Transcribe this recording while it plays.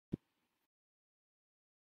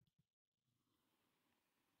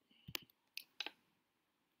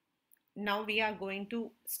now we are going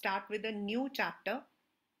to start with a new chapter.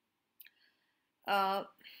 Uh,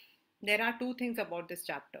 there are two things about this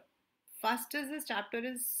chapter. First is this chapter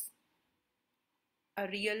is a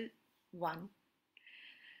real one,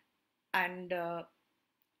 and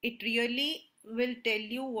it really will tell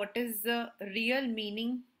you what is the real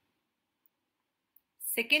meaning.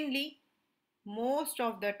 Secondly, most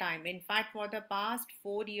of the time, in fact for the past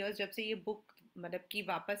 4 years जब से ये book मतलब कि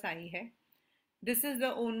वापस आई है, this is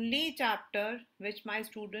the only chapter which my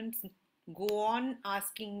students go on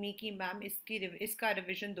asking me कि ma'am इसका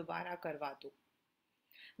revision दोबारा करवा दो,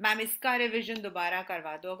 मैम इसका रिविजन दोबारा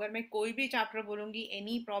करवा दो. अगर मैं कोई भी चैप्टर बोलूंगी,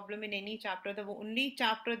 any problem in any chapter, the only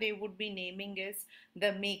chapter they would be naming is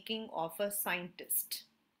the making of a scientist.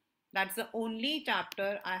 That's the only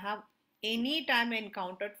chapter I have any time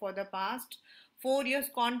encountered for the past 4 years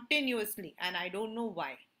continuously, and I don't know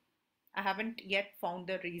why. I haven't yet found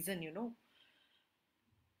the reason,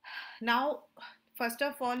 Now, first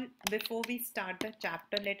of all, before we start the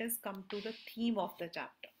chapter, let us come to the theme of the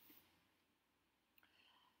chapter.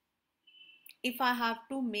 If I have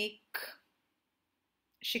to make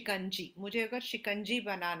शिकंजी, मुझे अगर शिकंजी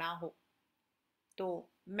बनाना हो तो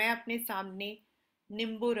मैं अपने सामने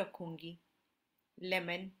नींबू रखूंगी,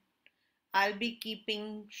 lemon. I'll be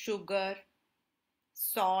keeping sugar,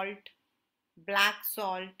 salt, black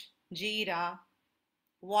salt, जीरा,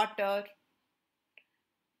 water.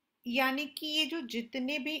 यानी कि ये जो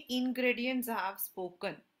जितने भी ingredients I have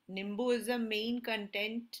spoken, नींबू is the main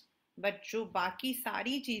content, but जो बाकी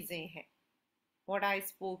सारी चीजें हैं, what I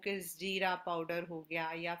spoke is जीरा पाउडर हो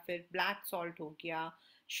गया, या फिर black salt हो गया,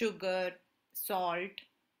 sugar, salt.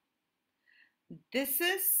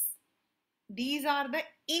 These are the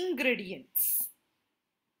ingredients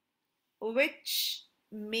which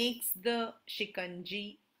makes the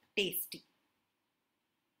shikanji tasty.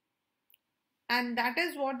 And that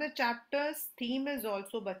is what the chapter's theme is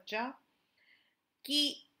also, बच्चा,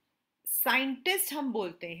 कि साइंटिस्ट हम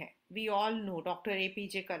बोलते हैं. We all know doctor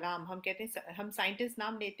APJ कलाम, हम कहते हैं, हम साइंटिस्ट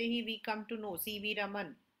नाम लेते ही we come to know CV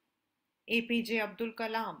Raman, APJ Abdul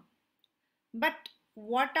Kalam. But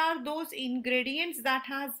what are those ingredients that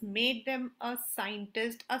has made them a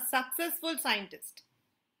scientist, a successful scientist?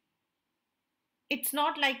 It's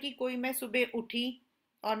not like कि कोई मैं सुबह उठी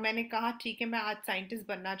और मैंने कहा ठीक है मैं आज साइंटिस्ट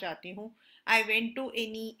बनना चाहती हूँ, I went to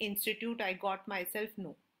any institute, I got myself.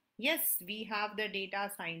 No. Yes, we have the data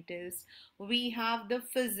scientists, we have the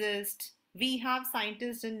physicists, we have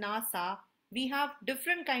scientists in NASA, we have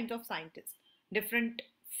different kinds of scientists, different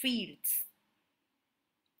fields.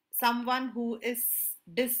 Someone who is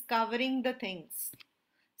discovering the things,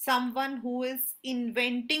 someone who is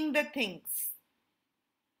inventing the things.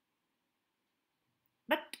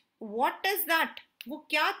 But what is that? वो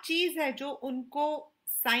क्या चीज है जो उनको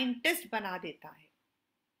scientist बना देता है?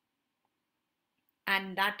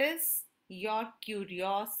 And that is your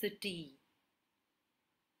curiosity,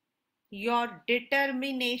 your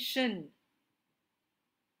determination,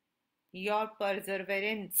 your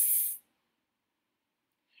perseverance.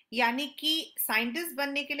 यानी कि साइंटिस्ट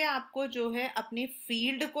बनने के लिए आपको जो है अपने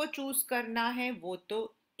फील्ड को चूज करना है, वो तो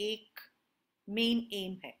एक मेन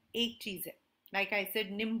एम है, एक चीज है. लाइक आई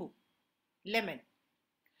सेड, नींबू, lemon.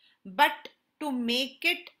 But to make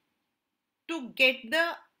it, to get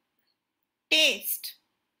the taste,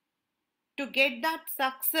 to get that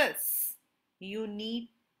success, you need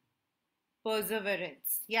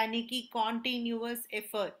perseverance, यानी कि continuous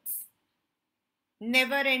efforts,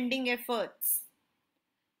 never ending efforts,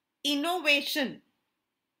 innovation,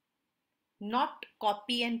 not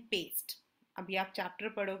copy and paste. अभी आप chapter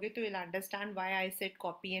पढ़ोगे तो you'll understand why I said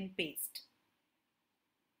copy and paste.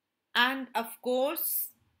 And of course,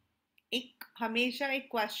 एक हमेशा एक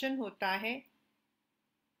question होता है,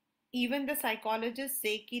 even the psychologists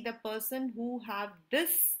say कि the person who have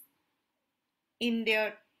this in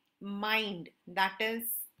their mind, that is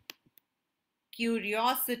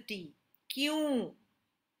curiosity, क्यों,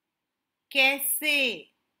 कैसे,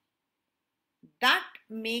 that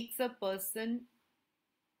makes a person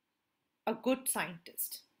a good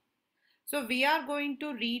scientist. So we are going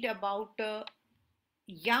to read about a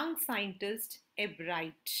young scientist,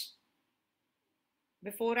 Ebright.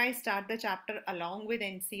 Before I start the chapter along with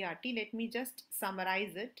NCERT, let me just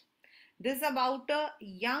summarize it. This is about a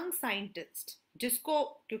young scientist,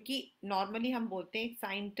 जिसको, क्योंकि normally हम बोलते हैं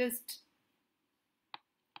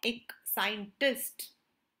एक scientist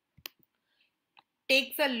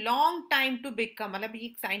takes a long time to become. मतलब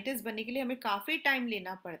एक scientist बनने के लिए हमें काफी time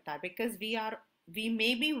लेना पड़ता है, because we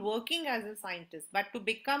may be working as a scientist, but to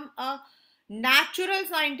become a natural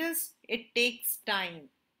scientist, it takes time.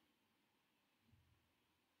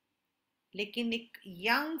 लेकिन एक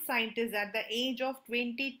young scientist at the age of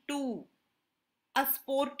 22, a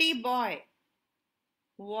sporty boy,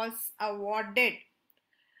 was awarded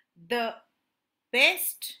the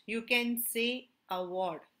best, you can say,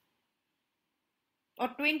 award.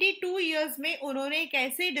 और 22 years में उन्होंने एक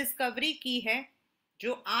ऐसी discovery की है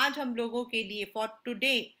जो आज हम लोगों के लिए, for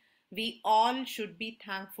today, we all should be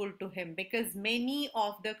thankful to him, because many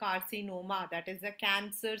of the carcinoma, that is the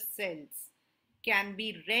cancer cells, can be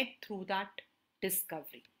read through that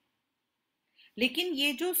discovery. लेकिन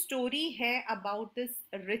ये जो स्टोरी है about this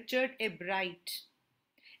Richard एब्राइट,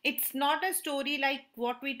 it's not a story like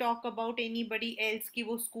what we talk about anybody else कि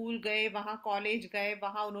वो school गए, वहां college गए,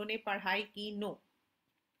 वहां उन्होंने पढ़ाई की. No,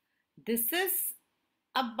 this is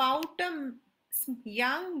about a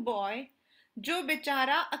young boy जो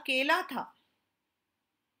बेचारा अकेला था.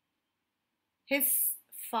 हिज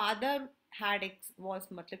फादर had was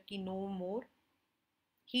मतलब कि no more.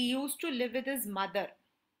 He used to live with his mother,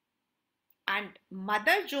 and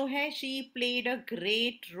mother जो है she played a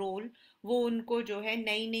great role. वो उनको जो है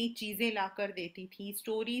नई नई चीजें लाकर देती थी,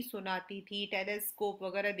 स्टोरी सुनाती थी, टेलीस्कोप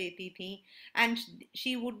वगैरह देती थी, and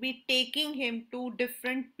she would be taking him to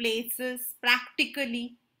different places practically.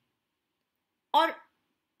 और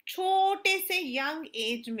छोटे से यंग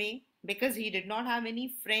एज में, because he did not have any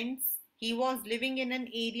friends, he was living in an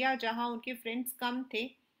area जहां उनके फ्रेंड्स कम थे,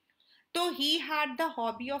 तो he had the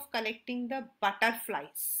hobby of collecting the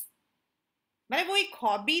butterflies. मतलब वो एक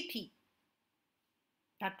हॉबी थी.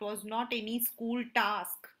 That was not any school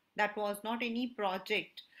task, that was not any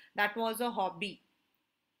project, that was a hobby.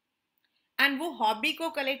 And वो hobby को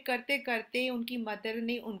कलेक्ट करते करते उनकी मदर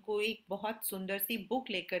ने उनको एक बहुत सुंदर सी बुक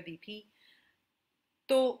लेकर दी थी.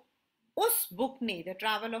 तो उस बुक ने, द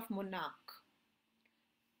ट्रैवल ऑफ मुन्नाक,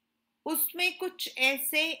 उसमें कुछ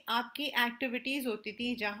ऐसे आपकी एक्टिविटीज होती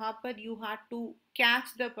थी जहां पर you had to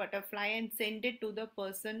catch the butterfly and send it to the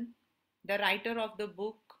person, the writer of the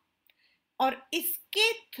book. और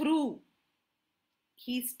इसके through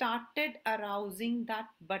he started arousing that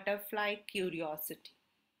butterfly curiosity.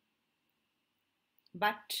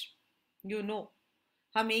 But you know,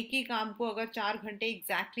 हम एक ही काम को अगर 4 घंटे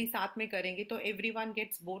एग्जैक्टली साथ में करेंगे तो एवरीवन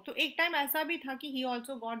गेट्स बोर्ड. तो एक टाइम ऐसा भी था कि ही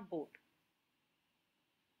ऑल्सो गॉट बोर्ड.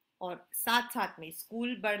 और साथ साथ में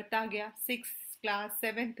स्कूल बढ़ता गया, 6th class,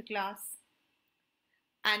 7th class,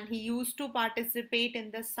 and he used to participate in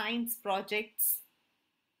the science projects.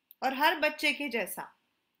 और हर बच्चे के जैसा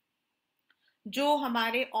जो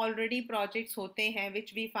हमारे ऑलरेडी प्रोजेक्ट्स होते हैं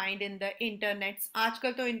which we find in the internets,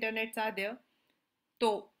 आजकल तो इंटरनेट्स आर देयर,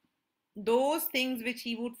 तो those things which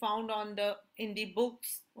he would found on the in the books,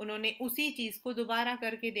 उन्होंने उसी चीज को दोबारा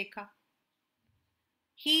करके देखा.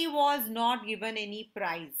 He was not given any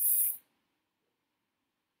prize.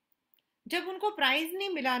 जब उनको प्राइज नहीं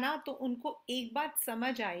मिला ना, तो उनको एक बात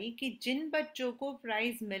समझ आई कि जिन बच्चों को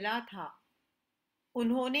प्राइज मिला था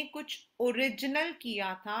उन्होंने कुछ ओरिजिनल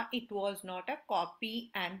किया था. It was not a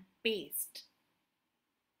copy and paste.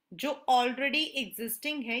 जो ऑलरेडी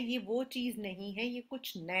एग्जिस्टिंग है ये वो चीज नहीं है, ये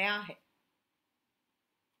कुछ नया है.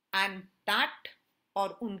 एंड दैट,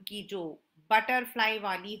 और उनकी जो बटरफ्लाई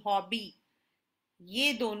वाली हॉबी,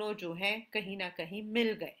 ये दोनों जो है कहीं ना कहीं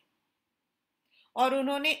मिल गए. और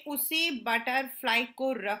उन्होंने उसी बटरफ्लाई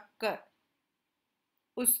को रखकर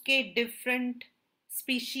उसके डिफरेंट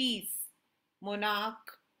स्पीशीज,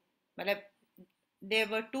 मोनाक, मतलब there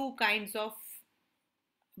were 2 kinds of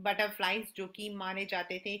butterflies जो कि माने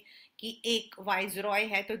जाते थे कि एक वाइसरॉय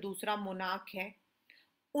है तो दूसरा मोनाक है.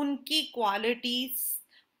 उनकी क्वालिटीज,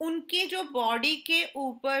 उनके जो बॉडी के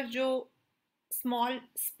ऊपर जो स्मॉल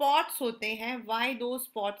स्पॉट्स होते हैं, व्हाई दो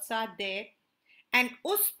स्पॉट्स आर देयर, एंड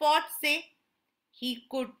उस स्पॉट से he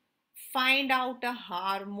could find out a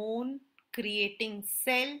hormone creating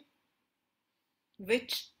cell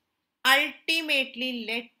which ultimately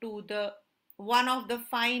led to the one of the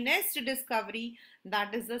finest discovery,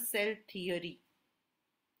 that is the cell theory.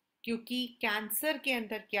 क्योंकि cancer के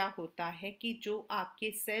अंदर क्या होता है कि जो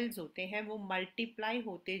आपके सेल्स होते हैं वो मल्टीप्लाई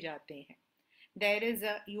होते जाते हैं. There is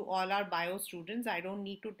a, you all are bio students, I don't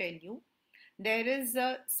need to tell you, there is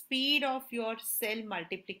a speed of your cell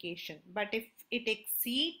multiplication, but if it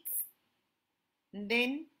exceeds,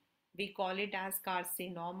 then we call it as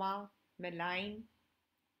carcinoma, malign,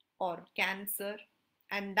 or cancer.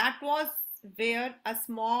 And that was where a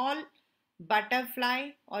small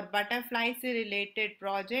butterfly or butterfly से related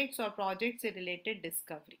projects or projects से related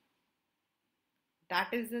discovery,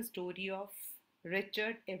 that is the story of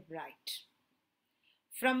Richard Everett.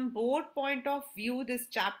 From board point of view, this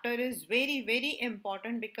chapter is very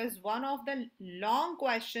important because one of the long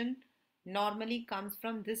question normally comes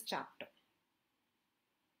from this chapter.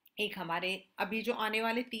 एक हमारे अभी जो आने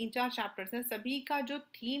वाले 3-4 chapters हैं, सभी का जो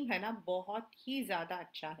थीम है ना बहुत ही ज़्यादा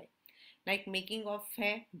अच्छा है. लाइक मेकिंग ऑफ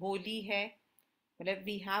है, भोली है, मतलब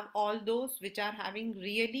we have all those which are having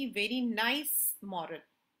really very nice moral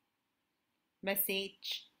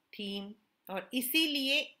message theme. और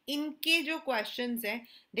इसीलिए इनके जो क्वेश्चंस हैं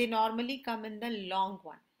they normally come in the long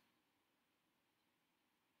one.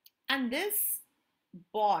 And this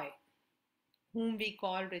boy whom we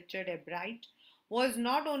call Richard Ebright was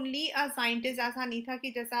not only a scientist. ऐसा नहीं था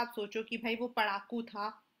कि जैसा आप सोचो कि भाई वो पढ़ाकू था,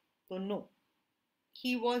 तो no,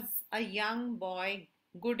 he was a young boy,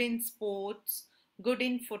 good in sports, good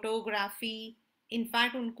in photography. In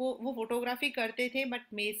fact उनको वो फोटोग्राफी करते थे but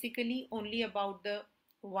basically only about the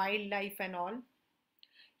wildlife and all.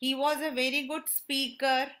 He was a very good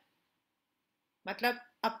speaker. मतलब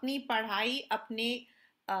अपनी पढ़ाई अपने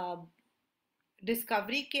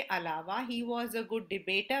डिस्कवरी के अलावा he was a good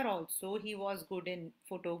debater also, he was good in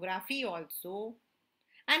photography also,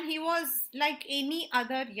 and he was like any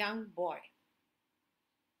other young boy.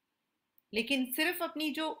 लेकिन सिर्फ अपनी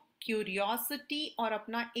जो क्यूरियोसिटी और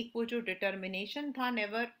अपना एक वो जो डिटर्मिनेशन था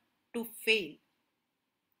नेवर टू फेल,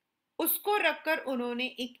 उसको रखकर उन्होंने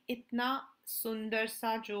एक इतना सुंदर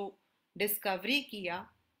सा जो डिस्कवरी किया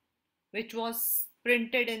which was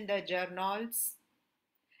printed in the journals.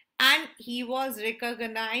 And he was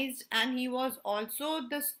recognized and he was also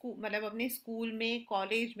the school, मतलब अपने स्कूल में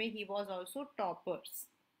कॉलेज में he was also toppers,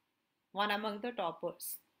 one among the toppers.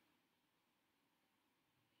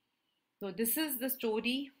 So this is the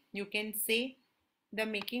story, you can say, the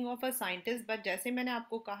making of a scientist. But जैसे मैंने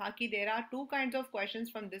आपको कहा कि there are two kinds of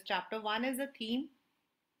questions from this chapter. One is a theme,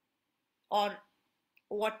 or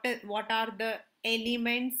what are the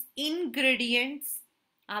elements, ingredients.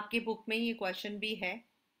 आपके book में ये question भी है.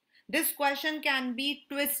 This question can be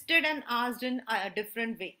twisted and asked in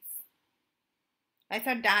different ways.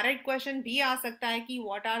 ऐसा direct question भी आ सकता है कि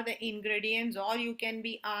what are the ingredients, or you can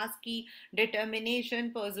be asked कि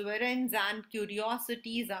determination, perseverance and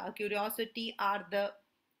curiosity are the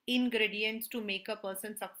ingredients to make a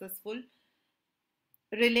person successful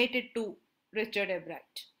related to Richard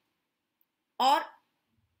Ebright, or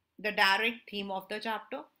the direct theme of the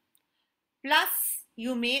chapter. Plus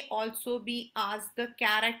you may also be asked the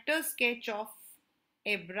character sketch of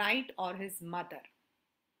Ebright or his mother.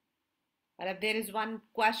 There is one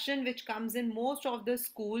question which comes in most of the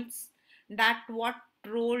schools, that what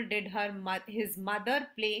role did his mother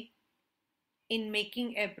play in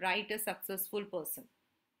making Ebright a successful person?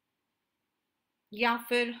 या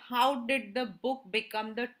फिर how did the book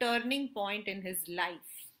become the turning point in his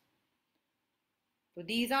life? So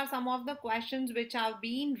these are some of the questions which have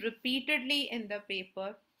been repeatedly in the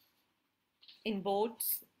paper, in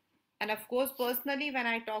boards. And of course, personally, when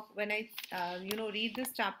I read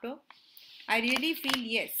this chapter, I really feel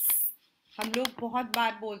yes. हम लोग बहुत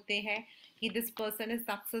बार बोलते हैं कि this person is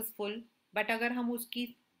successful, but अगर हम उसकी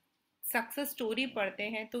success story पढ़ते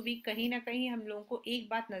हैं तो भी कहीं ना कहीं हम लोगों को एक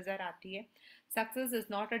बात नजर आती है, success is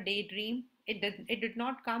not a day dream, it did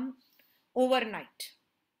not come overnight.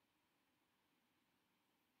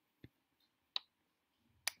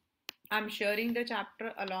 I'm sharing the chapter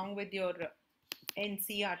along with your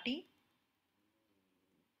NCRT.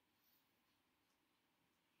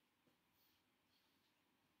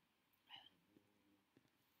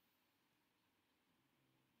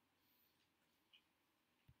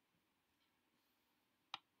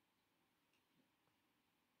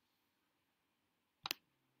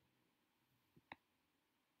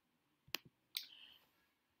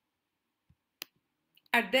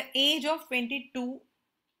 At the age of 22,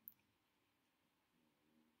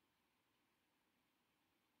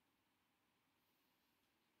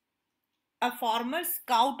 a former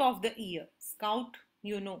scout of the year, scout,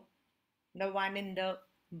 the one in the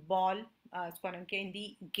ball, in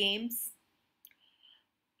the games,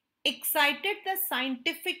 excited the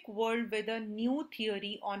scientific world with a new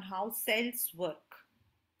theory on how cells work.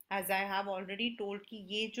 As I have already told कि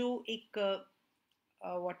ये जो एक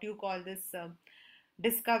what you call this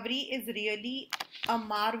discovery is really a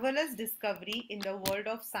marvelous discovery in the world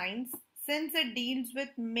of science, since it deals with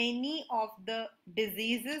many of the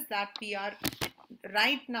diseases that we are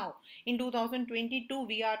right now in 2022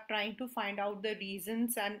 we are trying to find out the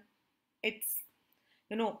reasons and its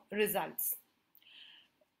results.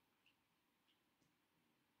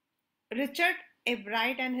 Richard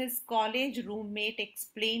Ebright and his college roommate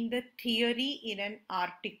explained the theory in an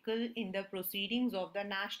article in the Proceedings of the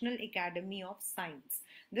National Academy of Science.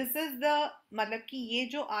 This is the मतलब कि ये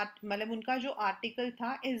जो मतलब उनका जो article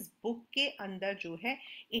था इस book के अंदर जो है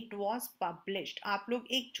इट वाज पब्लिश्ड. आप लोग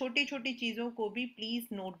एक छोटी छोटी चीज़ों को भी please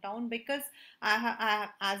note down, because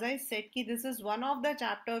as I said कि this is one of the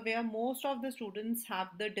chapter where most of the students have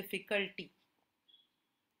the difficulty.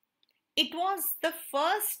 It was the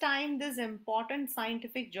first time this important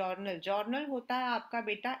scientific journal होता है आपका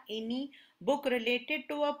बेटा any book related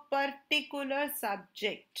to a particular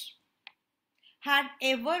subject had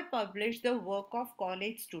ever published the work of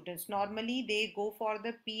college students. Normally they go for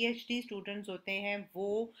the PhD students होते हैं,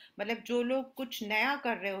 वो मतलब जो लोग कुछ नया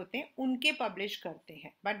कर रहे होते हैं उनके publish करते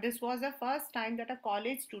हैं. But this was the first time that a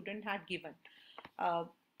college student had given.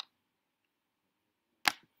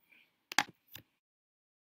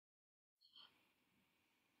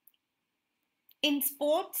 In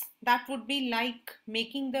sports, that would be like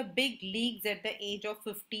making the big leagues at the age of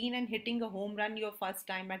 15 and hitting a home run your first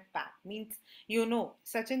time at bat. Means,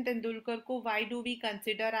 Sachin Tendulkar ko, why do we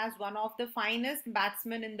consider as one of the finest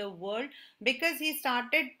batsmen in the world? Because he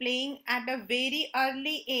started playing at a very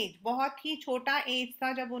early age. बहुत ही छोटा age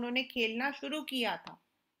था जब उन्होंने खेलना शुरू किया था.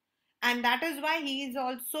 And that is why he is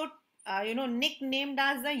also, nicknamed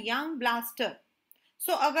as the young blaster.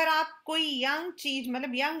 सो अगर आप कोई यंग चीज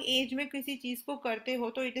मतलब यंग एज में किसी चीज को करते हो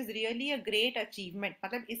तो it is really a great achievement.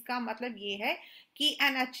 मतलब इसका मतलब ये है कि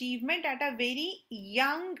an achievement at a very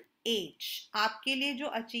young age, आपके लिए जो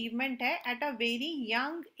अचीवमेंट है at a very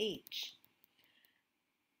young age.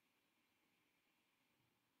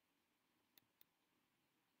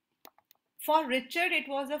 For Richard, it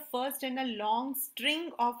was a first in a long string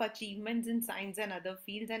of achievements in science and other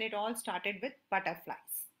fields, and it all started with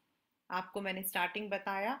butterflies. आपको मैंने starting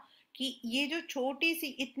बताया कि ये जो छोटी सी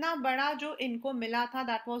इतना बड़ा जो इनको मिला था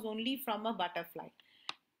that was only from a butterfly.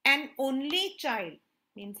 N only child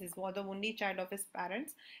means he was the only child of his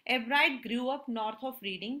parents. Ebright grew up north of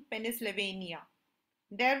Reading, Pennsylvania.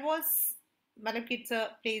 There was, मतलब it's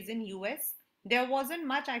a place in US. There wasn't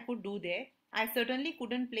much I could do there. I certainly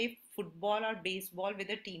couldn't play football or baseball with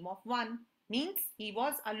a team of one. Means he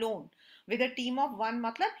was alone. With a team of one,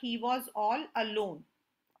 matlab he was all alone.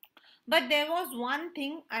 But there was one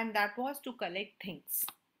thing, and that was to collect things.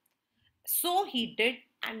 So he did,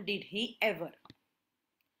 and did he ever.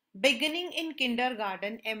 Beginning in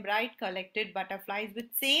kindergarten, Embright collected butterflies with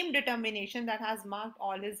same determination that has marked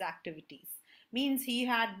all his activities. Means he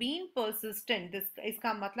had been persistent. This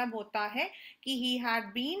iska matlab hota hai कि he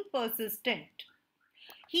had been persistent.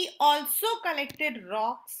 He also collected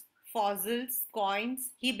rocks, fossils, coins.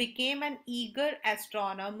 He became an eager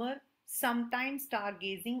astronomer, sometimes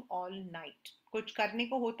stargazing all night. कुछ करने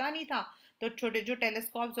को होता नहीं था तो छोटे जो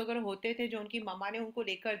टेलीस्कोप्स वगैरह होते थे जो उनकी मम्मा ने उनको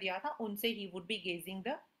लेकर दिया था उनसे he would be gazing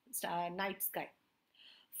the night sky.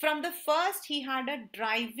 From the first he had a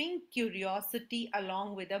driving curiosity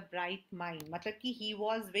along with a bright mind. मतलब कि he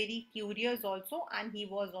was very curious also and he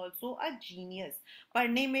was also a genius.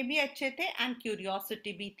 पढ़ने में भी अच्छे थे and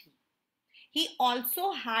curiosity भी थी. He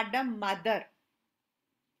also had a mother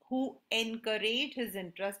who encouraged his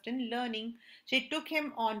interest in learning. She took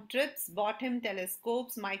him on trips, bought him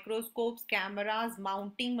telescopes, microscopes, cameras,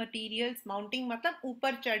 mounting materials. Mounting मतलब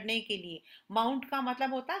ऊपर चढ़ने के लिए. Mount का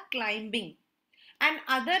मतलब होता है climbing. And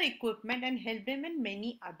other equipment, and helped him in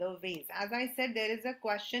many other ways. As I said, there is a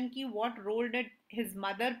question कि what role did his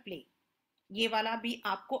mother play? ये वाला भी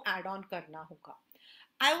आपको add on करना होगा.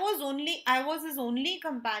 I was his only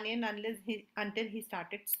companion until he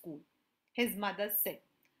started school. His mother said.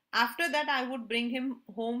 After that, I would bring him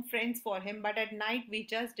home friends for him, but at night we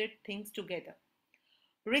just did things together.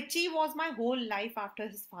 Richie was my whole life after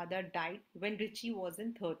his father died when Richie was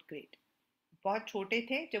in third grade. बहुत छोटे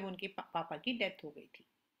थे जब उनके पापा की death हो गई थी.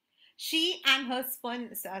 She and her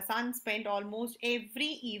son spent almost every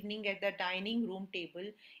evening at the dining room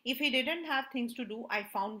table. If he didn't have things to do, I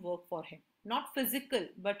found work for him. Not physical,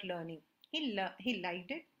 but learning. He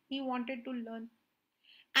liked it. He wanted to learn.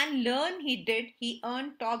 And learn he did. He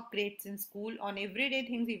earned top grades in school. On everyday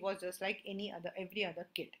things, he was just like every other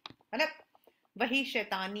kid. मतलब वही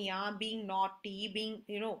शैतानियाँ, being naughty,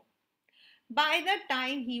 being, By the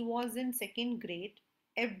time he was in second grade,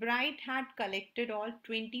 Ebright had collected all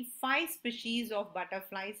 25 species of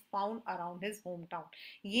butterflies found around his hometown.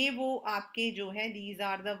 ये वो आपके जो हैं, these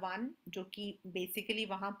are the one जो कि basically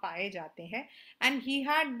वहाँ पाए जाते हैं. And he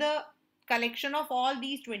had the collection of all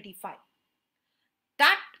these 25.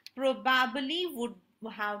 That probably would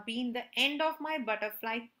have been the end of my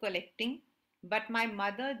butterfly collecting, but my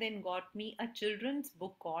mother then got me a children's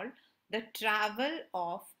book called The Travel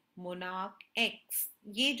of Monarch X.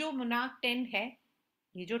 ये जो Monarch 10 है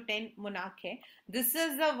ये जो 10 monarch है, this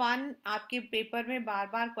is the one आपके paper में बार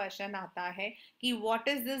बार question आता है कि what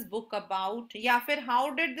is this book about, या फिर how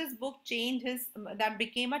did this book change his, that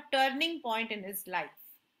became a turning point in his life.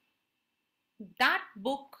 That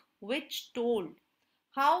book which told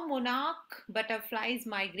how monarch butterflies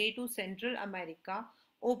migrate to Central America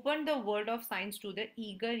opened the world of science to the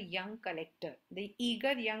eager young collector. The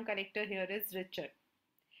eager young collector here is Richard.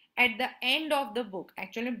 At the end of the book,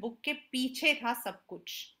 actually book के पीछे था सब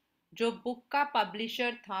कुछ. जो book का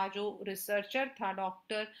publisher था, जो researcher था,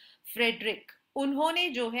 डॉक्टर फ्रेडरिक, उन्होंने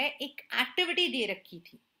जो है एक एक्टिविटी दे रखी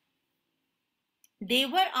थी. They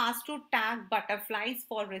were asked to tag butterflies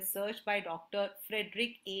for research by Dr.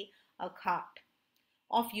 Frederick A. Urquhart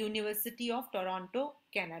of University of Toronto,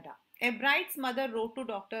 Canada. Ebright's mother wrote to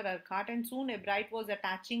Dr. Urquhart, and soon Ebright was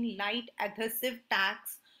attaching light adhesive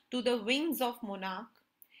tags to the wings of monarch.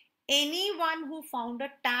 Anyone who found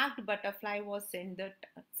a tagged butterfly was send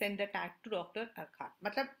the tag to Dr. Urquhart.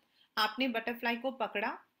 मतलब आपने butterfly को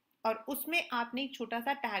पकड़ा और उसमें आपने एक छोटा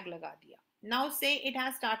सा tag लगा दिया. Now say it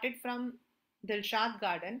has started from Dilshad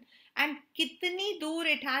garden and कितनी दूर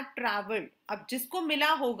इट हैड ट्रैवल्ड. अब जिसको मिला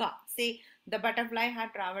होगा, से the butterfly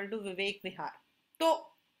had travelled to Vivek Vihar,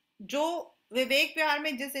 तो जो विवेक विहार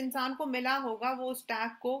में जिस इंसान को मिला होगा वो उस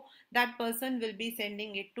टैग को, that person will be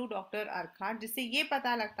sending it to doctor अर्खाट, जिससे ये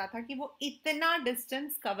पता लगता था कि वो इतना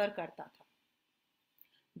डिस्टेंस कवर करता था.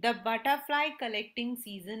 The butterfly collecting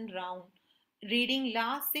season round reading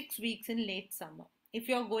last 6 weeks in late summer. If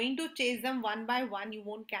you're going to chase them one by one, you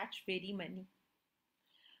won't catch very many.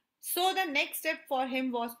 So the next step for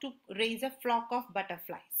him was to raise a flock of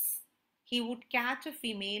butterflies. He would catch a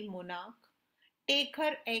female monarch, take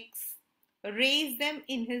her eggs, raise them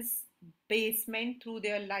in his basement through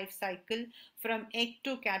their life cycle from egg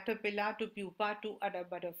to caterpillar to pupa to other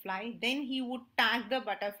butterfly. Then he would tag the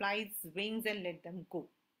butterfly's wings and let them go.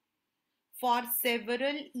 For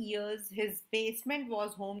several years, his basement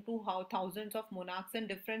was home to thousands of monarchs in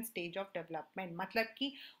different stage of development. मतलब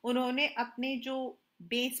कि उन्होंने अपने जो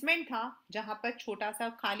basement था, जहां पर छोटा सा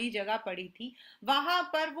खाली जगह पड़ी थी, वहां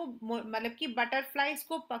पर वो मतलब कि बटरफ्लाईज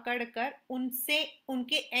को पकड़कर उनसे,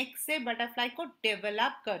 उनके एग से बटरफ्लाई को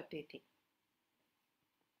डेवलप करते थे.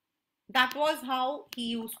 That was how he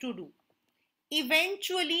used to do.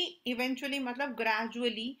 Eventually मतलब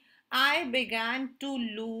gradually, I began to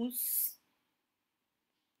lose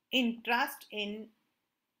interest in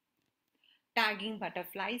tagging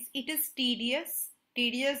butterflies. It is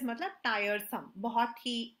tedious मतलब tiresome, बहुत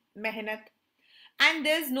ही मेहनत, and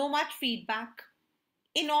there's no much feedback.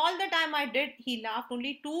 In all the time I did, he laughed,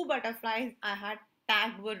 only 2 butterflies I had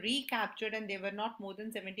tagged were recaptured and they were not more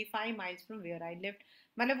than 75 miles from where I lived.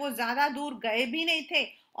 मतलब वो ज्यादा दूर गए भी नहीं थे,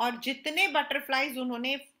 और जितने बटरफ्लाईज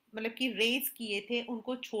उन्होंने मतलब कि रेस किए थे,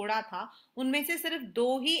 उनको छोड़ा था, उनमें से सिर्फ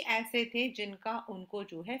 2 ही ऐसे थे जिनका उनको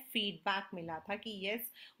जो है फीडबैक मिला था कि यस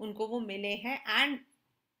उनको वो मिले हैं, and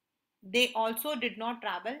they also did not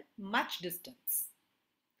travel much distance.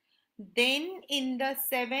 Then in the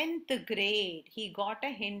 7th grade he got a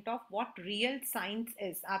hint of what real science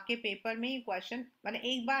is. आपके पेपर में ये क्वेश्चन मतलब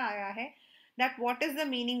एक बार आया है, that what is the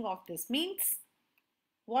meaning of this, means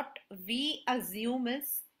what we assume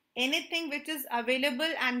is anything which is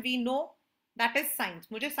available and we know that is science.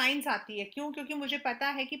 मुझे science आती है, क्यों? क्योंकि मुझे पता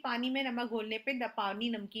है कि पानी में नमक घोलने पे पानी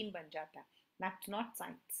नमकीन बन जाता है. That's not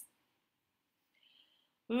science.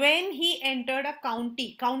 When he entered a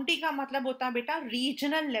county का मतलब होता है बेटा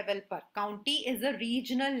रीजनल लेवल पर. County is a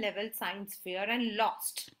regional level science fair and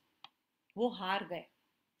lost. वो हार गए.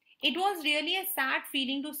 It was really a sad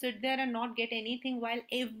feeling to sit there and not get anything while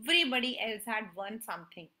everybody else had won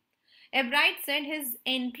something. Ebright said his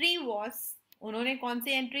entry was, उन्होंने कौन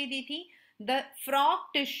सी entry दी थी? The frog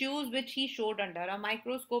tissues which he showed under a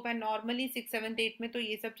microscope, and normally 6th 7th 8th में तो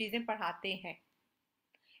ये सब चीजें पढ़ाते हैं.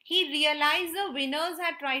 He realized the winners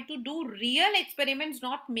had tried to do real experiments,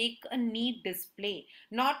 not make a neat display.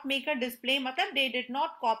 Not make a display मतलब they did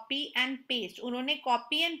not copy and paste. उन्होंने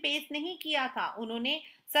copy and paste नहीं किया था, उन्होंने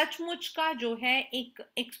सचमुच का जो है एक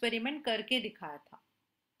एक्सपेरिमेंट करके दिखाया था.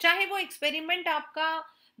 चाहे वो एक्सपेरिमेंट आपका,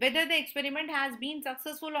 whether the experiment has been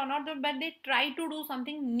successful or not, but they try to do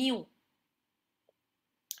something new.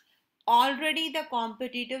 Already the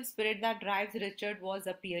competitive spirit that drives Richard was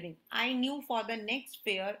appearing. I knew for the next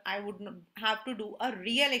fair I would have to do a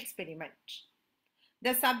real experiment.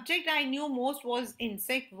 The subject I knew most was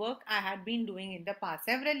insect work I had been doing in the past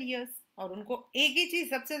several years. और उनको एक ही चीज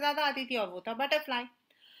सबसे ज्यादा आती थी और वो था butterfly.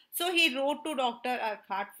 So he wrote to Dr.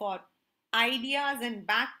 Urquhart for ideas, and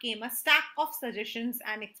back came a stack of suggestions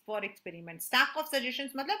and for experiments. Stack of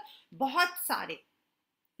suggestions मतलब बहुत सारे,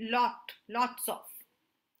 lots of.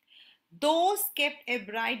 Those kept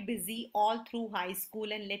Ebright busy all through high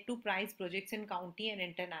school and led to prize projects in county and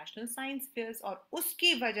international science fairs. और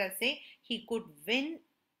उसकी वजह से he could win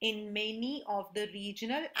in many of the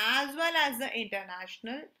regional as well as the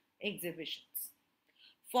international exhibitions.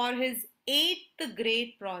 For his 8th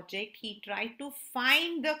grade project, he tried to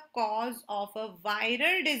find the cause of a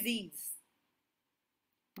viral disease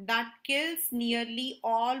that kills nearly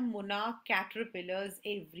all monarch caterpillars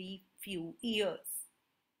every few years.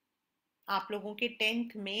 आप लोगों के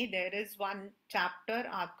 10th में there is one chapter,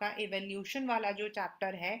 आपका evolution वाला जो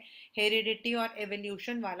chapter है, heredity और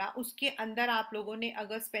evolution वाला, उसके अंदर आप लोगों ने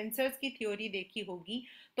अगर स्पेंसर्स की थ्योरी देखी होगी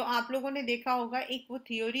तो आप लोगों ने देखा होगा एक वो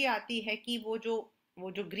थ्योरी आती है कि वो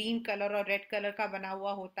जो ग्रीन कलर और रेड कलर का बना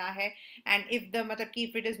हुआ होता है, एंड इफ द मतलब कि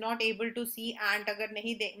if it is not able to C, and अगर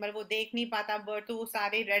नहीं देख मतलब वो देख नहीं पाता बर्ड, तो वो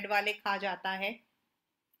सारे रेड वाले खा जाता है,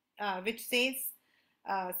 which says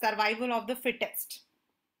survival of the fittest.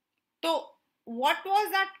 तो व्हाट वाज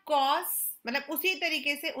दैट कॉज, मतलब उसी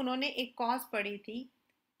तरीके से उन्होंने एक कॉज पढ़ी थी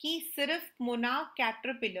कि सिर्फ monarch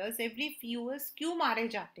caterpillars every few years क्यों मारे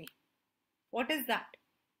जाते हैं. What is that?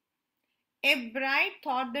 Ebright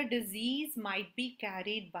thought the disease might be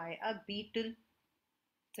carried by a beetle.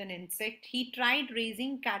 It's an insect. He tried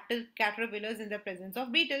raising caterpillars in the presence of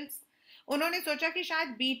beetles. उन्होंने सोचा कि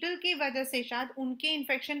शायद बीटल की वजह से, शायद उनके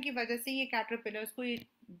इन्फेक्शन की वजह से ये कैटरपिलर्स को ये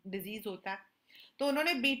डिजीज होता है. तो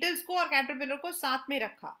उन्होंने बीटल्स को और कैटरपिलर को साथ में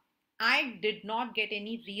रखा. I did not get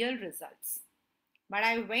any real results, but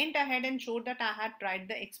I went ahead and showed that I had tried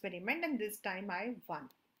the experiment and this time I won.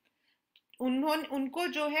 उनको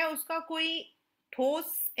जो है उसका कोई ठोस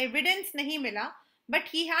एविडेंस नहीं मिला, but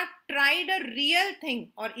he had tried a real thing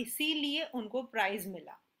और इसीलिए उनको प्राइज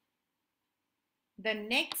मिला. The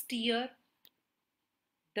next year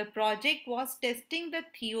the project was testing the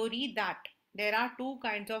theory that there are two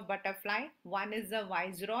kinds of butterfly, one is the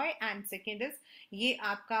viceroy and second is, ये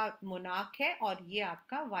आपका monarch है और ये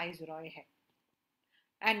आपका वाइसरॉय है.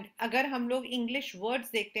 एंड अगर हम लोग इंग्लिश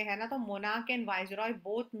वर्ड्स देखते हैं ना, तो monarch and viceroy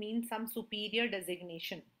both mean some superior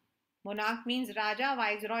designation. Monarch means Raja,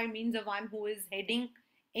 viceroy means the one who is heading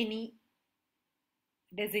any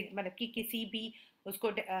मतलब कि किसी भी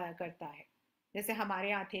उसको करता है. जैसे हमारे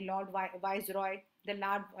यहाँ थे Lord viceroy, the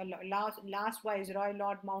last viceroy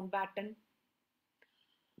Lord Mountbatten.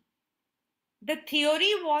 The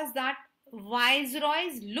theory was that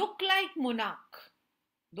viceroys look like monarch,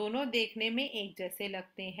 दोनों देखने में एक जैसे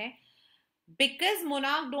लगते हैं, because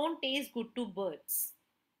monarch don't taste good two birds.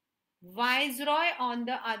 Viceroy on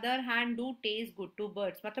the other hand do taste good two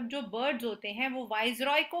birds. मतलब जो birds होते हैं वो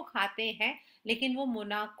वाइसरॉय को खाते हैं लेकिन वो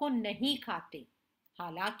मोनार्क को नहीं खाते,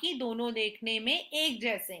 हालांकि दोनों देखने में एक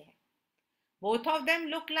जैसे हैं. Both of them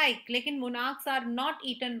look like, लेकिन monarchs are not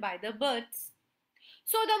eaten by the birds.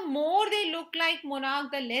 So the more they look like monarch,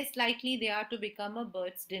 the less likely they are to become a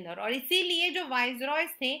bird's dinner. और इसीलिए जो वाइसरॉयज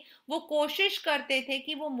थे वो कोशिश करते थे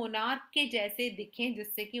कि वो मोनार्क के जैसे दिखें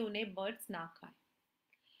जिससे कि उन्हें बर्ड्स ना खाएं.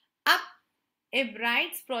 अब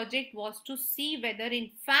Ebright's project was to see whether in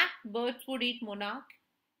fact birds would eat monarch.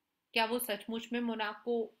 क्या वो सचमुच में मोनार्क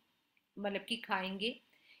को मतलब कि खाएंगे.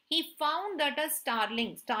 He found that a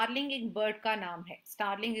starling एक बर्ड का नाम है,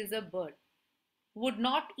 starling is a bird, would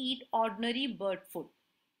not eat ordinary bird food.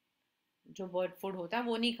 जो बर्ड फूड होता है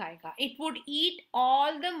वो नहीं खाएगा. It would eat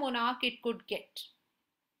all the monarch it could get.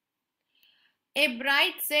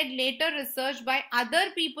 Ebright said later research by other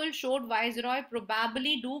people showed Viceroy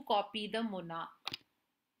probably do copy the monarch.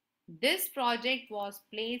 This project was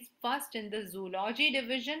placed first in the zoology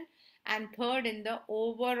division and third in the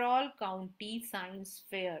overall county science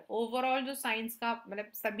fair. Overall जो science का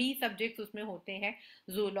मतलब सभी subjects उसमें होते हैं,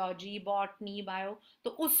 zoology, botany, bio, तो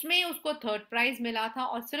उसमें उसको थर्ड प्राइज मिला था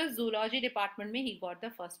और सिर्फ जूलॉजी डिपार्टमेंट में he got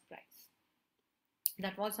the first prize.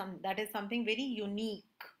 that is something very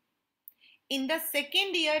unique. In the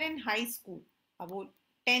second year in high school, अब वो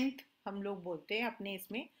 10th हम लोग बोलते हैं अपने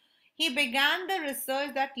इसमें, he began the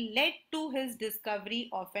research that led to his discovery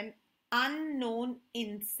of an unknown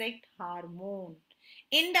insect hormone.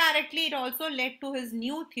 Indirectly, it also led to his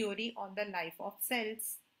new theory on the life of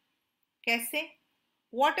cells. कैसे?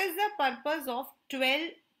 What is the purpose of 12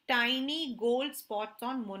 tiny gold spots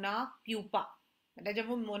on monarch pupa? मतलब जब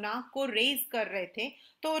वो monarch को raise कर रहे थे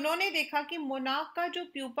तो उन्होंने देखा कि मोनार्क का जो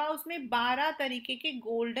प्यूपा उसमें 12 तरीके के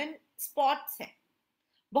गोल्डन स्पॉट्स हैं.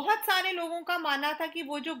 बहुत सारे लोगों का मानना था कि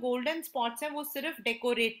वो जो गोल्डन स्पॉट्स हैं वो सिर्फ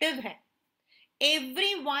डेकोरेटिव है.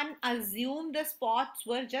 Everyone assumed the spots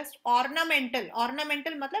were just ornamental.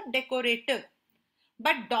 Ornamental मतलब decorative.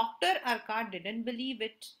 But Dr. Arka didn't believe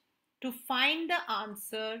it. To find the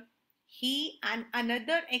answer, he and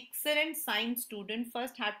another excellent science student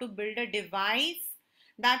first had to build a device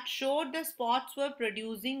that showed the spots were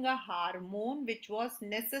producing a hormone which was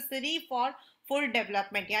necessary for full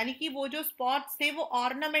development. यानी कि वो जो spots थे वो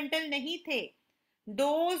ornamental नहीं थे.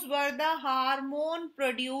 Those were the hormone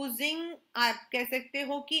producing, आप कह सकते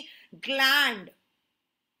हो कि gland,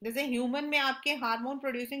 जैसे ह्यूमन में आपके हार्मोन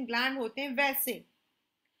प्रोड्यूसिंग ग्लैंड होते हैं वैसे.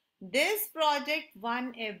 This project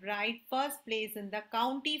won a bright first place in the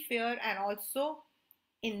county fair and also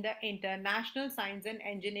in the international science and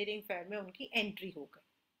engineering fair में उनकी एंट्री हो गई.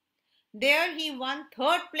 There he won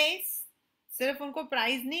third place. सिर्फ उनको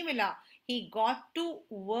प्राइज नहीं मिला. He got to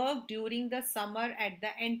work during the summer at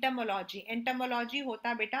the entomology. Entomology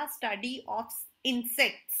होता बेटा study of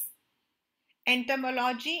insects.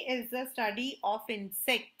 Entomology is the study of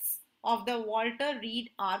insects of the Walter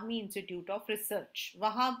Reed Army Institute of Research.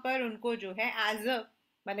 वहां पर उनको जो है as a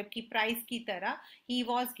मतलब की प्राइज की तरह he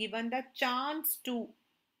was given the chance to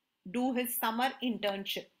do his summer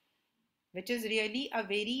internship, which is really a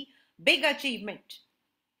very big achievement.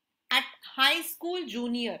 At high school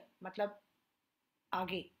junior मतलब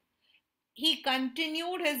आगे he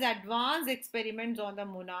continued his advanced experiments on the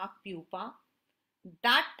monarch pupa.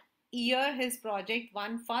 That year his project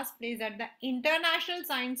won first place at the International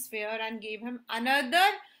Science Fair and gave him another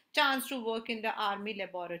chance to work in the army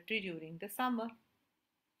laboratory during the summer.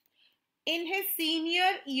 In his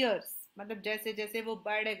senior years, मतलब जैसे जैसे वो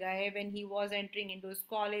बढ़ गए, when he was entering into his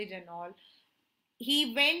college and all,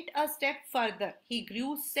 he went a step further. He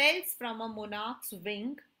grew cells from a monarch's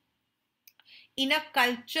wing in a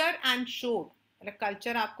culture and showed.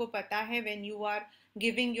 Culture आपको पता है, when you are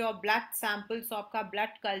giving your blood samples, so आपका blood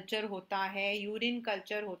culture होता है, urine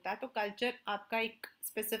culture होता है, तो culture आपका एक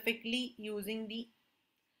specifically using the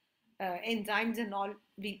enzymes and all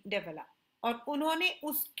we develop. और उन्होंने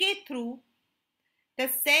उसके through the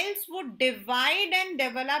cells would divide and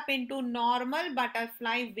develop into normal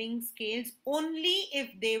butterfly wing scales only if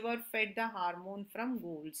they were fed the hormone from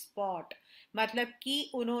gold spot. मतलब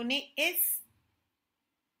कि उन्होंने इस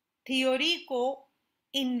theory को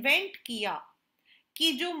invent किया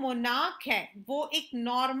कि जो मोनार्क है वो एक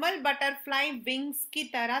नॉर्मल बटरफ्लाई विंग्स की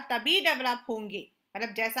तरह तभी डेवलप होंगे,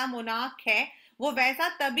 मतलब जैसा मोनार्क है वो वैसा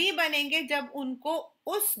तभी बनेंगे जब उनको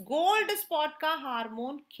उस गोल्ड स्पॉट का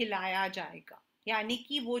हार्मोन खिलाया जाएगा. यानी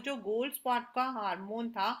कि वो जो गोल्ड स्पॉट का हार्मोन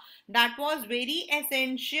था that was very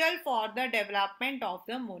essential for the development of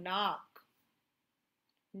the monarch.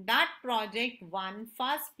 That project won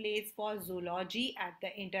first place for zoology at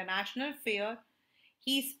the international fair.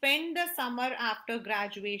 He spent the summer after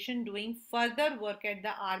graduation doing further work at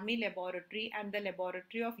the Army Laboratory and the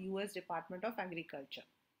Laboratory of US Department of Agriculture.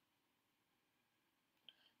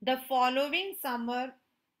 The following summer,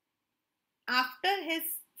 after his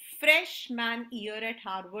freshman year at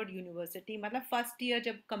Harvard University, मतलब first year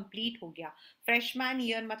जब complete हो गया, freshman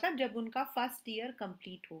year मतलब जब उनका first year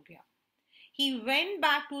complete हो गया, he went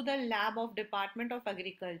back to the lab of Department of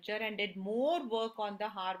Agriculture and did more work on the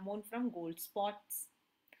hormone from gold spots.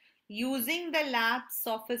 Using the lab's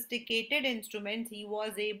sophisticated instruments, he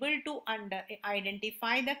was able to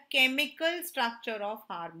identify the chemical structure of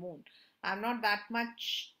hormone. I'm not that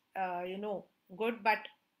much, good, but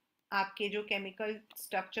आपके जो chemical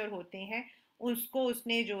structure होते हैं उसको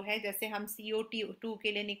उसने जो है, जैसे हम CO2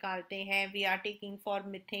 के लिए निकालते हैं, we are taking for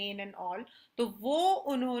methane and all, तो वो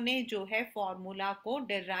उन्होंने जो है फॉर्मूला को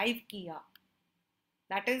डिराइव किया.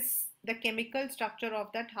 That is the chemical structure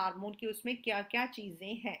of that hormone की उसमें क्या क्या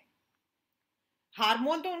चीजें हैं.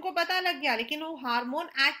 हार्मोन तो उनको पता लग गया, लेकिन वो हार्मोन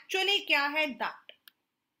एक्चुअली क्या है that.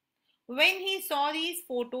 When he saw these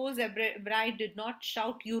photos, Bright did not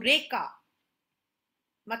shout Eureka.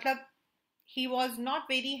 मतलब he was not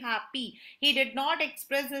very happy. He did not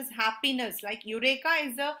express his happiness. Like Eureka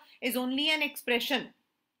is only an expression.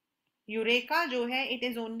 Eureka जो है, it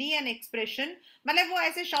is only an expression. मतलब वो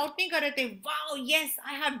ऐसे shout नहीं कर रहे थे, wow, yes,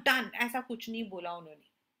 I have done. ऐसा कुछ नहीं बोला उन्होंने.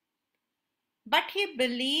 But he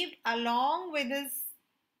believed, along with his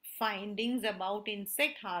findings about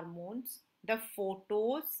insect hormones, the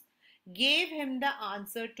photos gave him the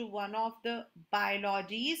answer to one of the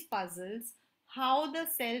biology's puzzles, how the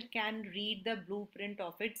cell can read the blueprint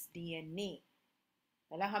of its DNA.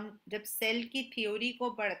 मतलब हम जब cell की theory को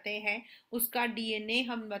पढ़ते हैं उसका DNA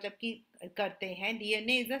हम मतलब कि करते हैं.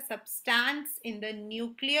 DNA is a substance in the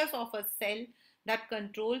nucleus of a cell that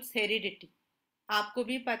controls heredity. आपको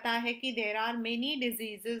भी पता है कि there are many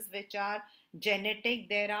diseases which are genetic,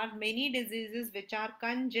 there are many diseases which are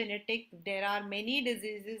congenital, there are many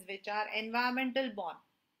diseases which are environmental born.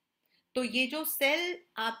 तो ये जो cell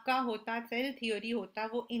आपका होता, सेल थ्योरी होता,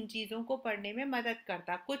 वो इन चीजों को पढ़ने में मदद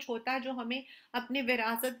करता. कुछ होता जो हमें अपने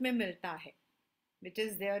विरासत में मिलता है. which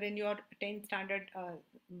is there in your 10th standard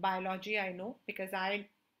biology, I know, because I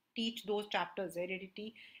teach those chapters,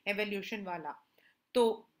 heredity, evolution wala. तो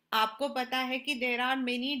आपको पता है कि there are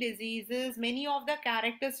many diseases, many of the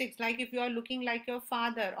characteristics, like if you are looking like your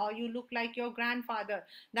father or you look like your grandfather,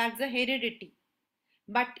 that's the heredity.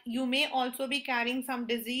 But you may also be carrying some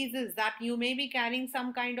diseases, that you may be carrying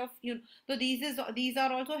some kind of, so these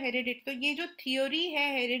are also heredity. तो ये जो theory है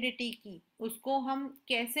heredity की, उसको हम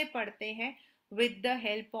कैसे पढ़ते हैं? With the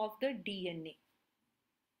help of the DNA.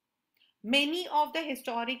 Many of the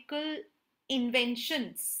historical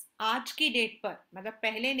inventions आज की डेट पर, मतलब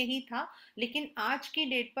पहले नहीं था, लेकिन आज की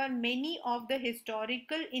डेट पर many of the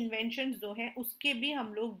historical inventions जो है उसके भी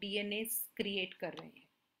हम लोग DNA क्रिएट कर रहे हैं.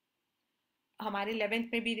 हमारे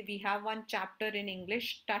 11th में भी we have one chapter in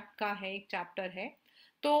English, टट का है एक चैप्टर है.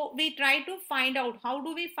 तो we try to find out, how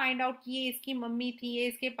do we find out कि ये इसकी मम्मी थी, ये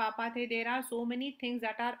इसके पापा थे. There are so many things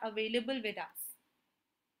that are available with us.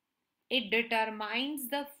 It determines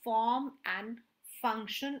the form and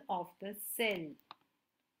function of the cell.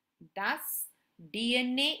 Thus,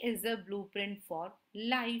 DNA is a blueprint for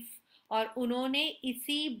life. और उन्होंने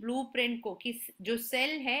इसी ब्लूप्रिंट को, कि जो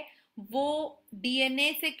सेल है वो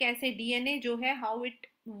डीएनए से कैसे, डीएनए जो है हाउ इट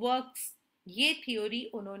वर्क्स, ये थ्योरी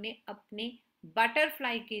उन्होंने अपने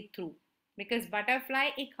बटरफ्लाई के थ्रू, बिकॉज बटरफ्लाई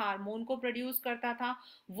एक हार्मोन को प्रोड्यूस करता था,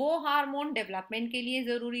 वो हार्मोन डेवलपमेंट के लिए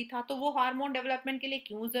जरूरी था. तो वो हार्मोन डेवलपमेंट के लिए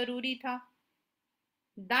क्यों जरूरी था?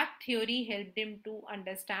 That theory helped him to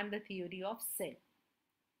understand the theory of cell.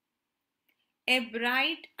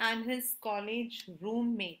 Ebright and his college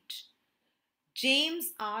roommate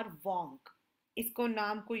James R. Wong, इसको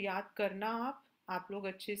नाम को याद करना आप लोग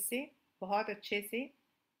अच्छे से, बहुत अच्छे से.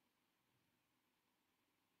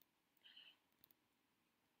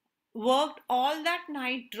 Worked all that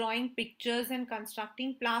night drawing pictures and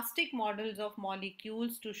constructing plastic models of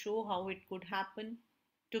molecules to show how it could happen.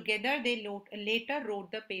 Together they later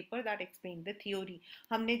wrote the paper that explained the theory.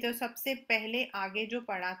 हमने जो सबसे पहले आगे जो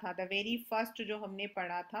पढ़ा था, the very first जो हमने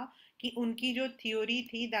पढ़ा था, कि उनकी जो theory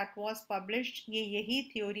थी that was published, ये यही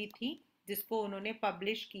theory थी जिसको उन्होंने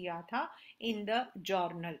publish किया था in the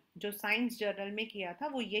journal, जो science journal में किया था,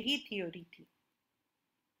 वो यही theory थी.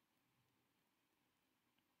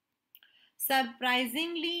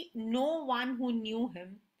 Surprisingly, no one who knew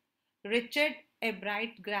him, Richard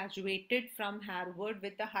Ebright, graduated from Harvard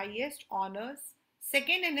with the highest honors,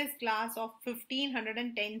 second in his class of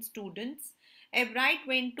 1,510 students. Ebright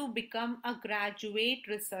went to become a graduate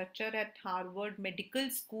researcher at Harvard Medical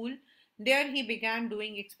School. There he began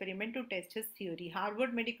doing experiment to test his theory.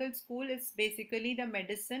 Harvard Medical School is basically the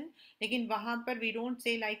medicine, लेकिन वहाँ पर we don't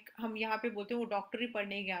say like हम यहाँ पे बोलते हैं वो डॉक्टरी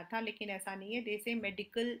पढ़ने गया था, लेकिन ऐसा नहीं है. They say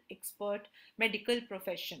medical expert, medical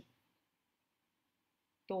profession.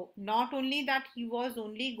 So not only that he was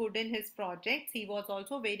only good in his projects, he was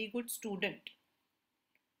also very good student.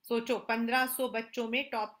 सोचो 1500 बच्चों में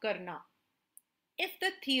टॉप करना. If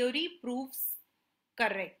the theory proves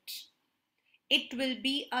correct, it will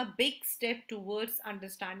be a big step towards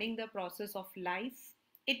understanding the process of life.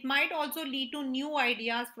 It might also lead to new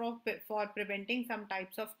ideas for preventing some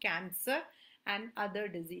types of cancer and other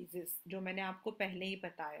diseases, जो मैंने आपको पहले ही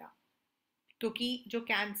बताया. क्योंकि जो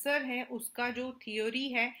cancer है उसका जो थियोरी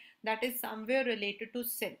है that is somewhere related to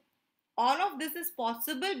cell. All of this is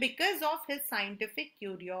possible because of his scientific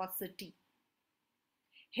curiosity.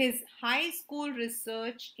 His high school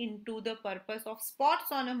research into the purpose of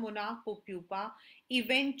spots on a monarch pupa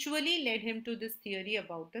eventually led him to this theory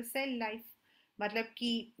about the cell life. मतलब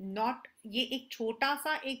कि not ये एक छोटा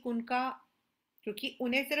सा एक उनका, क्योंकि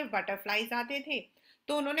उन्हें सिर्फ बटरफ्लाईज आते थे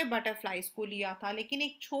तो उन्होंने बटरफ्लाईज को लिया था, लेकिन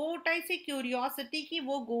एक छोटा सी क्यूरियोसिटी की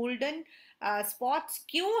वो गोल्डन स्पॉट्स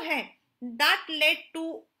क्यों हैं, that led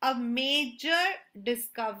to a major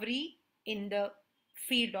discovery in the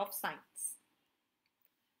field of science.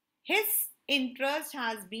 His interest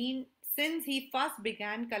has been since he first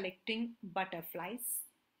began collecting butterflies,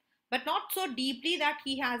 but not so deeply that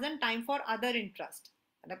he hasn't time for other interest.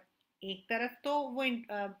 मतलब एक तरफ तो वो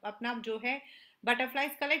अपना जो है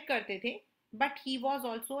butterflies collect करते थे, but he was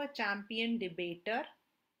also a champion debater.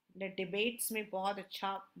 The debates में बहुत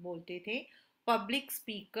अच्छा बोलते थे. Public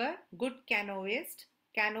speaker, good canoeist.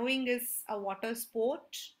 Canoeing is a water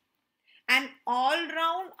sport. An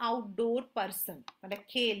all-round outdoor person. मतलब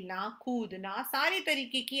खेलना, कूदना, सारी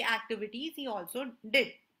तरीके की activities he also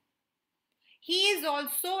did. He is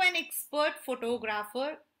also an expert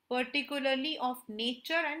photographer, particularly of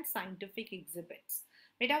nature and scientific exhibits.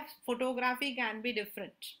 Beta, photography can be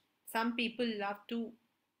different. Some people love to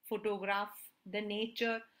photograph the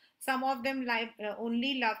nature. Some of them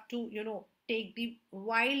only love to, take the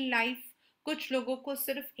wildlife. कुछ लोगों को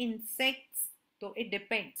सिर्फ insects तो it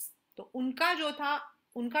depends. तो उनका जो था,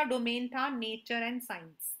 उनका डोमेन था nature and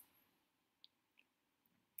science.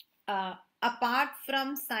 Apart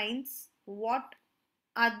from science, what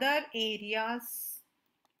other areas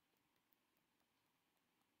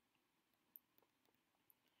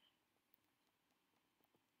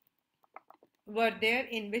were there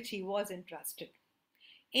in which he was interested?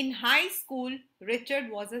 In high school, Richard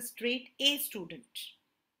was a straight A student,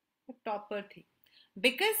 a topper thing.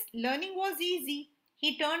 Because learning was easy,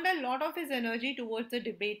 he turned a lot of his energy towards the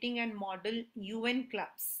debating and model UN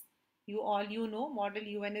clubs. You know, model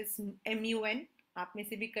UN is MUN. आप में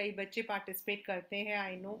से भी कई बच्चे participate करते हैं.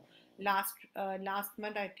 I know last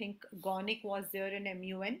month I think Gonick was there in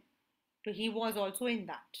MUN. So he was also in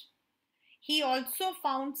that. He also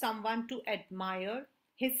found someone to admire,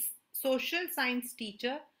 his social science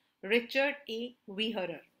teacher Richard A.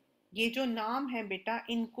 Wieherer. ये जो नाम है बेटा,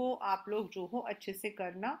 इनको आप लोग जो हो अच्छे से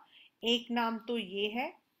करना. एक नाम तो ये है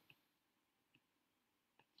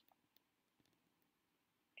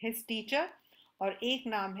his teacher, और एक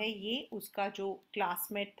नाम है ये उसका जो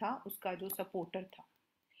क्लासमेट था, उसका जो सपोर्टर था.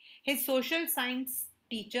 His social science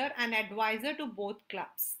teacher and advisor to both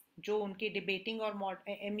clubs, जो उनके डिबेटिंग और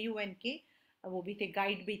MUN के वो भी थे,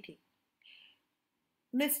 गाइड भी थे.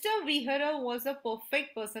 Mr. Vihara was a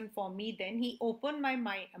perfect person for me then. He opened my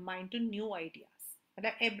mind to new ideas.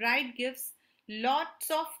 The Ebride gives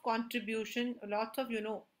lots of contribution, lots of,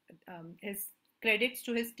 his credits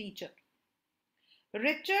to his teacher.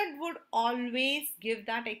 Richard would always give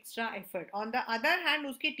that extra effort. On the other hand,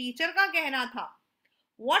 उसके teacher का कहना था,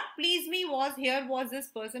 what pleased me was this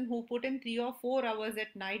person who put in 3 or 4 hours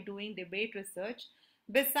at night doing debate research,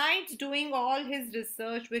 besides doing all his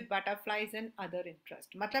research with butterflies and other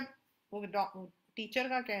interest. मतलब वो teacher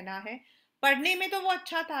का कहना है, पढ़ने में तो वो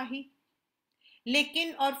अच्छा था ही,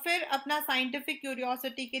 लेकिन और फिर अपना साइंटिफिक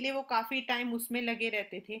क्यूरियोसिटी के लिए वो काफी टाइम उसमें लगे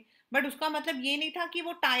रहते थे. बट उसका मतलब ये नहीं था कि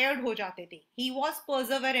वो टायर्ड हो जाते थे. He was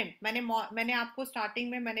परजवेरेंट. मैंने आपको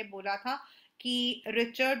स्टार्टिंग में मैंने बोला था कि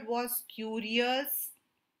रिचर्ड वॉज क्यूरियस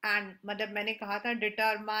एंड मतलब मैंने कहा था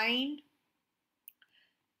डिटरमाइंड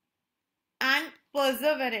एंड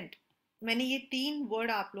परजवेरेंट. मैंने ये 3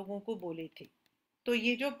 वर्ड आप लोगों को बोले थे. तो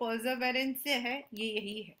ये जो परजवेरेंस है ये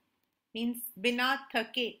यही है, मीन्स बिना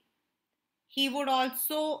थके. He would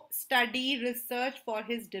also study research for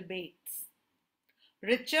his debates.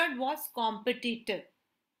 Richard was competitive.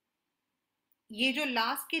 ये जो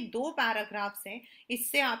लास्ट के 2 पैराग्राफ्स हैं,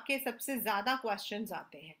 इससे आपके सबसे ज्यादा क्वेश्चंस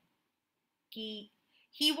आते हैं कि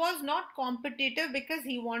he was not competitive because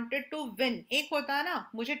he wanted to win. एक होता है ना,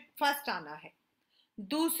 मुझे फर्स्ट आना है.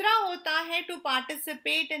 दूसरा होता है to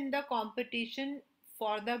participate in the competition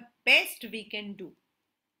for the best we can do.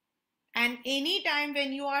 And any time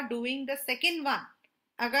when you are doing the second one,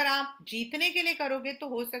 अगर आप जीतने के लिए करोगे तो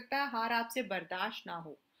हो सकता है हार आपसे बर्दाश्त ना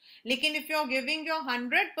हो, लेकिन if you are giving your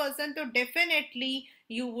 100%, तो definitely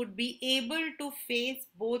you would be able to face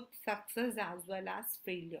both success as well as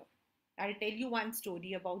failure. I'll tell you one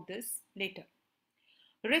story about this later.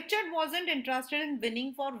 Richard wasn't interested in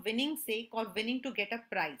winning for winning sake or winning to get a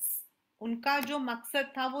prize. उनका जो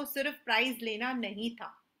मकसद था वो सिर्फ prize लेना नहीं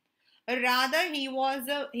था. Rather, he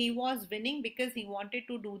was winning because he wanted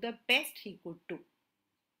to do the best he could do.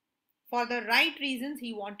 For the right reasons,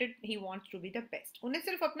 he wants to be the best. उन्हें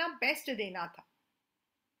सिर्फ अपना बेस्ट देना था.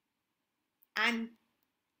 And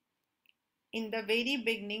in the very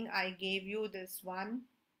beginning, I gave you this one.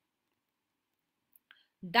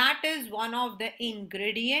 That is one of the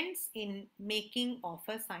ingredients in making of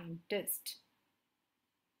a scientist.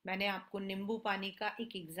 मैंने आपको नींबू पानी का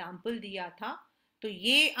एक एग्जाम्पल दिया था. तो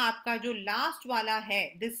ये आपका जो लास्ट वाला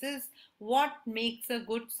है, this is what makes a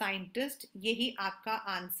good scientist, यही आपका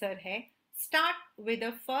आंसर है. Start with a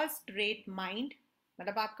first rate mind,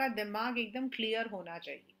 मतलब आपका दिमाग एकदम क्लियर होना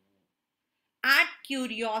चाहिए. एड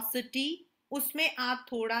क्यूरियोसिटी, उसमें आप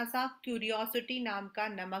थोड़ा सा क्यूरियोसिटी नाम का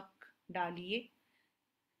नमक डालिए.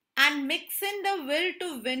 And mix in the will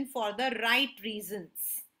to win for the right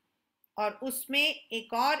reasons, और उसमें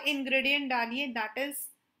एक और इंग्रेडिएंट डालिए, दैट इज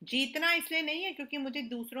जीतना इसलिए नहीं है क्योंकि मुझे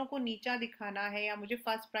दूसरों को नीचा दिखाना है या मुझे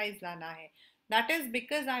फर्स्ट प्राइज लाना है. That is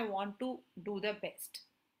because I want to do the best.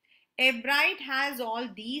 Ebride has all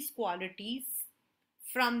these qualities.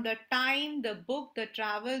 From the time the book The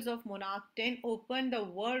Travels of Monarch 10 opened the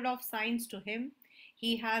world of science to him,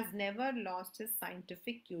 he has never lost his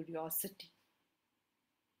scientific curiosity.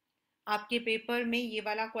 आपके paper में ये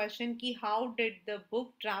वाला question कि how did the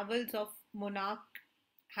book Travels of Monarch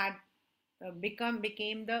had become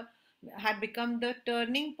the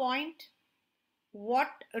turning point?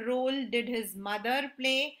 What role did his mother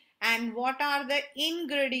play? And what are the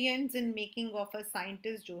ingredients in making of a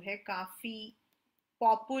scientist? जो है काफी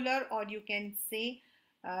popular, or you can say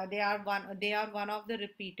they are one of the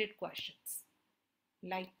repeated questions.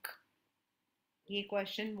 Like ये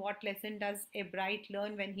question, what lesson does a bright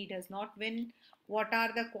learn when he does not win? What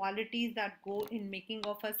are the qualities that go in making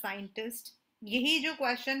of a scientist? यही जो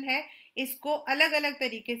question है इसको अलग अलग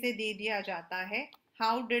तरीके से दे दिया जाता है.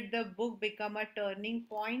 How did the book become a turning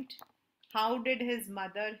point? How did his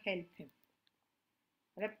mother help him?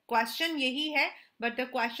 मतलब question यही है, but the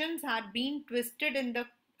questions had been twisted in the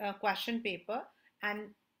question paper and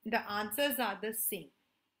the answers are the same.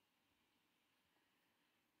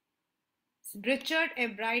 Richard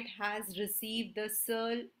Ebright has received the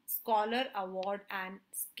Searle Scholar Award and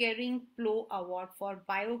Skering Plough Award for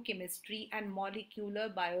Biochemistry and Molecular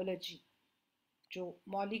Biology. जो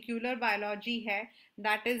molecular biology है,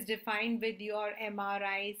 that is defined with your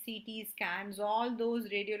MRI, CT scans, all those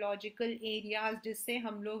radiological areas जिससे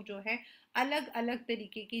हम लोग जो है अलग अलग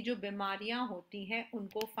तरीके की जो बीमारियां होती हैं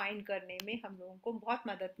उनको फाइंड करने में हम लोगों को बहुत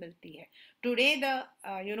मदद मिलती है. Today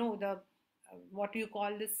the what you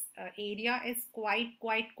call this area is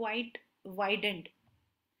quite widened.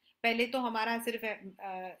 पहले तो हमारा सिर्फ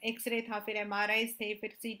एक्सरे था, फिर एमआरआई थे,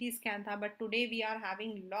 फिर सीटी स्कैन था, but today we are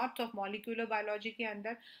having lots of molecular biology के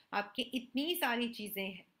अंदर आपके इतनी सारी चीजें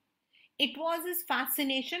हैं. It was his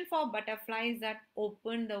fascination for butterflies that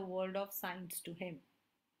open the world of science to him.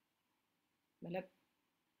 मतलब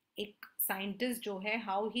एक साइंटिस्ट जो है,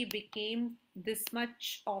 how he became this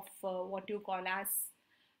much of what you call as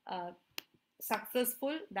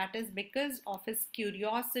successful, that is because of his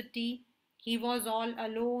curiosity. He was all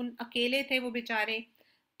alone, अकेले थे वो बेचारे.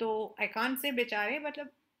 तो I can't say बेचारे,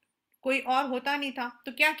 मतलब कोई और होता नहीं था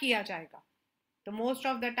तो क्या किया जाएगा. तो most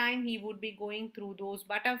of the time he would be going through those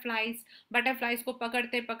butterflies को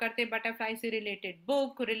पकड़ते पकड़ते butterfly से related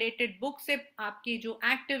book से आपकी जो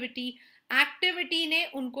activity ने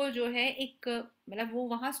उनको जो है एक मतलब वो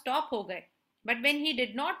वहाँ stop हो गए. But when he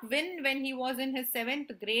did not win, when he was in his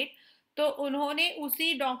 7th grade, तो उन्होंने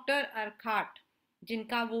उसी डॉक्टर अरखाट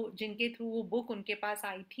जिनके थ्रू वो बुक उनके पास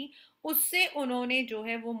आई थी, उससे उन्होंने जो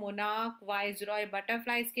है वो मोनाक वाइसरॉय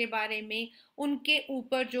बटरफ्लाइज के बारे में, उनके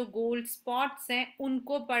ऊपर जो गोल्ड स्पॉट्स हैं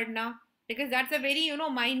उनको पढ़ना. Because that's a very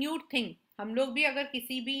minute thing. हम लोग भी अगर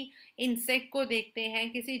किसी भी इंसेक्ट को देखते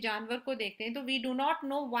हैं, किसी जानवर को देखते हैं, तो we do not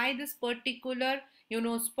know why this particular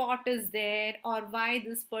spot is there or why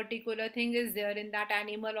this particular thing is there in that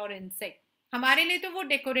animal or insect. हमारे लिए तो वो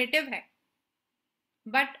डेकोरेटिव है,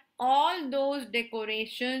 but all those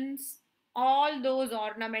decorations, all those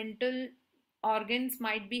ornamental organs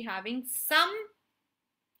might be having some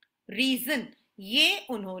reason. ये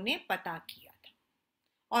उन्होंने पता किया था.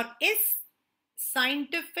 और इस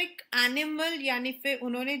साइंटिफिक एनिमल यानी फिर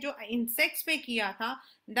उन्होंने जो इंसेक्ट्स पे किया था,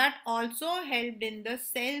 that also helped in the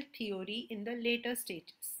cell theory in the later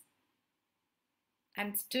stages.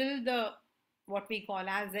 And still the what we call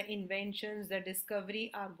as the inventions, the discovery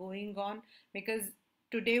are going on, because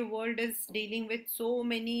today world is dealing with so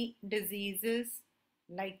many diseases.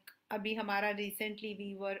 Like abhi hamara recently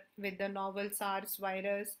we were with the novel SARS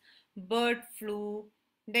virus, bird flu,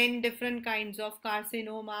 then different kinds of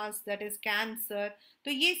carcinomas, that is cancer.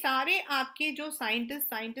 तो ये सारे आपके जो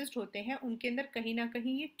scientist होते हैं उनके अंदर कहीं ना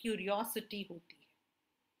कहीं ये क्यूरियोसिटी होती है.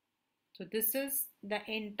 So this is the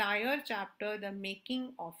entire chapter, the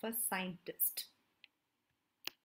making of a scientist.